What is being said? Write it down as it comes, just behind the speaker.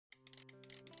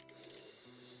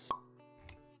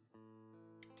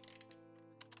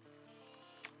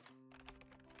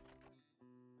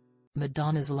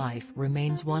Madonna's life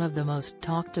remains one of the most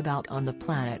talked about on the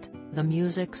planet, the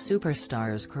music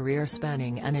superstar's career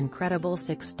spanning an incredible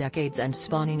 6 decades and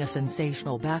spawning a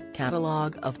sensational back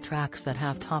catalogue of tracks that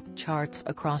have topped charts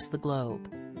across the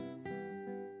globe.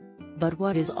 But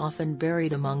what is often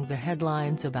buried among the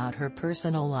headlines about her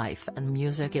personal life and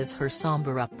music is her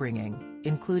somber upbringing,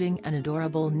 including an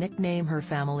adorable nickname her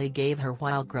family gave her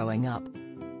while growing up.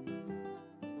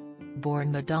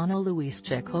 Born Madonna Louise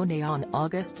Ciccone on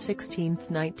August 16,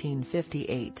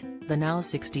 1958, the now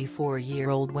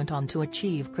 64-year-old went on to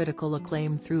achieve critical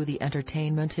acclaim through the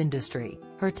entertainment industry,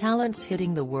 her talents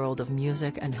hitting the world of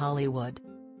music and Hollywood.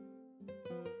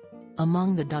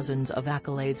 Among the dozens of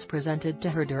accolades presented to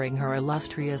her during her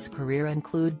illustrious career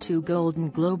include 2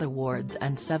 Golden Globe Awards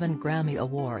and 7 Grammy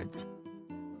Awards.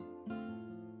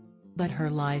 But her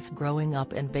life growing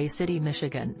up in Bay City,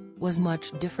 Michigan, was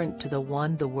much different to the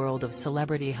one the world of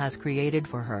celebrity has created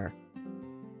for her.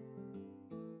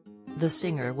 The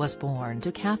singer was born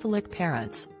to Catholic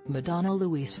parents, Madonna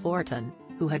Louise Fortin,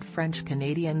 who had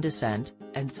French-Canadian descent,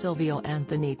 and Silvio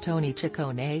Anthony Tony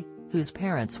Ciccone, whose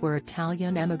parents were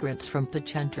Italian immigrants from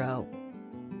Picentro.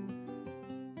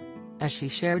 As she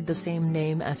shared the same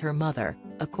name as her mother,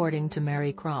 according to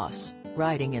Mary Cross,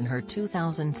 writing in her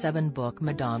 2007 book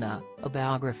Madonna, a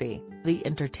biography, the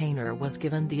entertainer was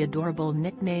given the adorable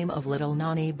nickname of Little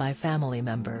Nani by family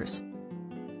members.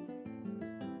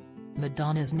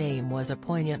 Madonna's name was a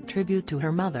poignant tribute to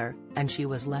her mother, and she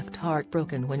was left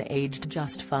heartbroken when aged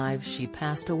just 5 she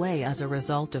passed away as a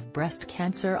result of breast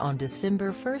cancer on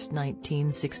December 1,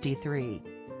 1963.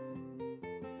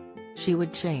 She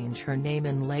would change her name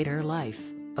in later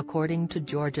life, according to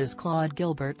George's Claude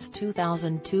Gilbert's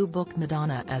 2002 book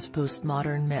Madonna as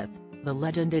Postmodern Myth, the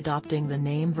legend adopting the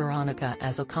name Veronica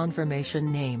as a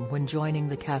confirmation name when joining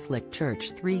the Catholic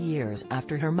Church 3 years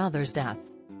after her mother's death.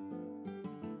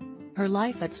 Her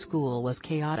life at school was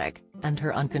chaotic, and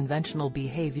her unconventional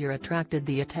behavior attracted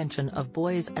the attention of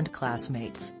boys and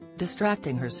classmates,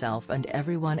 distracting herself and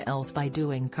everyone else by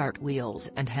doing cartwheels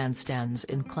and handstands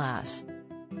in class.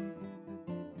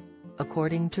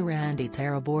 According to Randy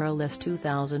Taraborrelli's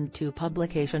 2002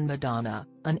 publication Madonna,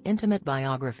 an intimate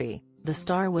biography, the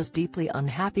star was deeply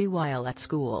unhappy while at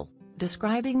school,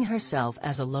 describing herself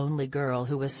as a lonely girl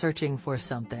who was searching for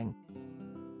something.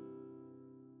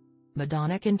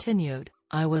 Madonna continued,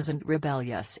 "I wasn't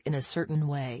rebellious in a certain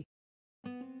way.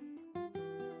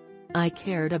 I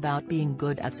cared about being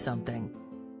good at something.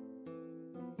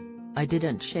 I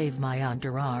didn't shave my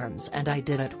underarms and I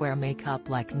didn't wear makeup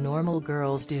like normal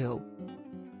girls do.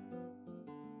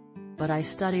 But I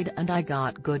studied and I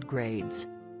got good grades.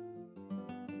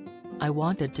 I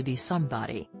wanted to be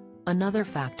somebody." Another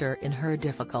factor in her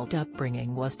difficult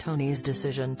upbringing was Tony's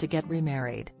decision to get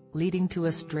remarried, leading to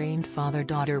a strained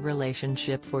father-daughter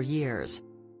relationship for years.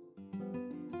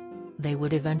 They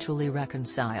would eventually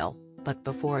reconcile, but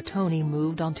before Tony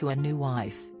moved on to a new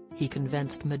wife, he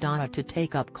convinced Madonna to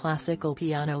take up classical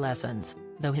piano lessons,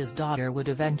 though his daughter would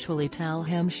eventually tell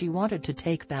him she wanted to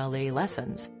take ballet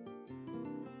lessons.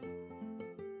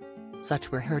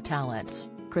 Such were her talents.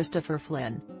 Christopher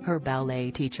Flynn, her ballet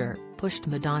teacher, pushed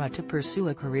Madonna to pursue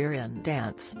a career in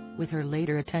dance, with her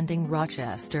later attending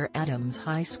Rochester Adams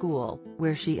High School,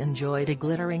 where she enjoyed a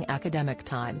glittering academic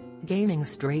time, gaining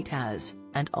straight A's,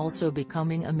 and also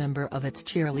becoming a member of its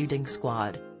cheerleading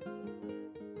squad.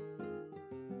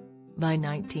 By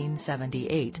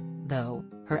 1978, though,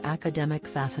 her academic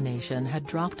fascination had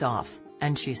dropped off,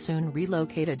 and she soon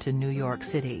relocated to New York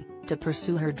City, to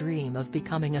pursue her dream of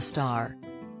becoming a star.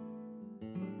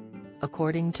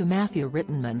 According to Matthew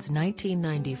Rittenman's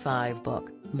 1995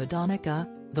 book, Madonnica,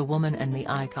 The Woman and the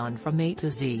Icon from A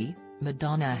to Z,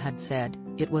 Madonna had said,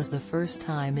 "It was the first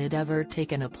time I'd ever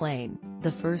taken a plane,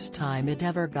 the first time I'd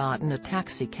ever gotten a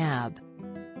taxi cab.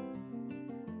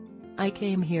 I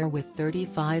came here with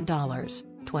 $35,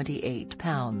 28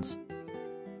 pounds.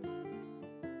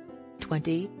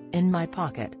 20, in my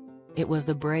pocket. It was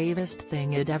the bravest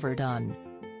thing I'd ever done."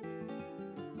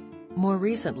 More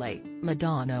recently,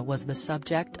 Madonna was the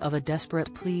subject of a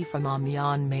desperate plea from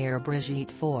Amiens Mayor Brigitte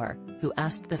Faure, who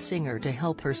asked the singer to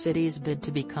help her city's bid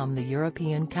to become the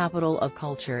European Capital of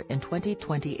Culture in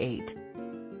 2028.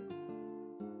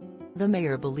 The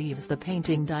mayor believes the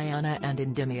painting Diana and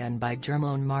Endymion by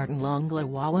Germain Martin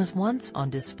Langlois was once on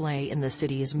display in the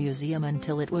city's museum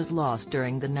until it was lost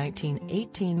during the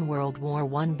 1918 World War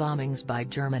I bombings by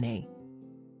Germany.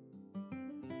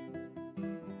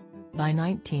 By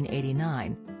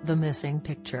 1989, the missing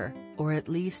picture, or at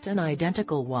least an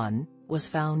identical one, was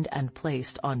found and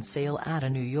placed on sale at a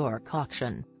New York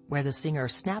auction, where the singer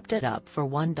snapped it up for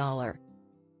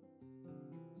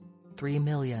 $1.3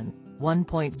 million.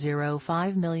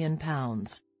 £1.05 million.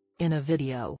 In a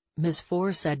video, Ms.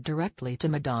 Fore said directly to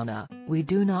Madonna, "We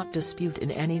do not dispute in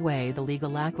any way the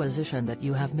legal acquisition that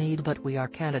you have made, but we are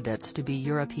candidates to be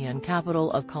European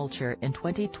Capital of Culture in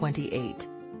 2028.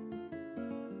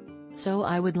 So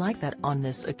I would like that on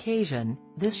this occasion,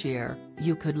 this year,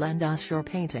 you could lend us your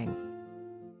painting."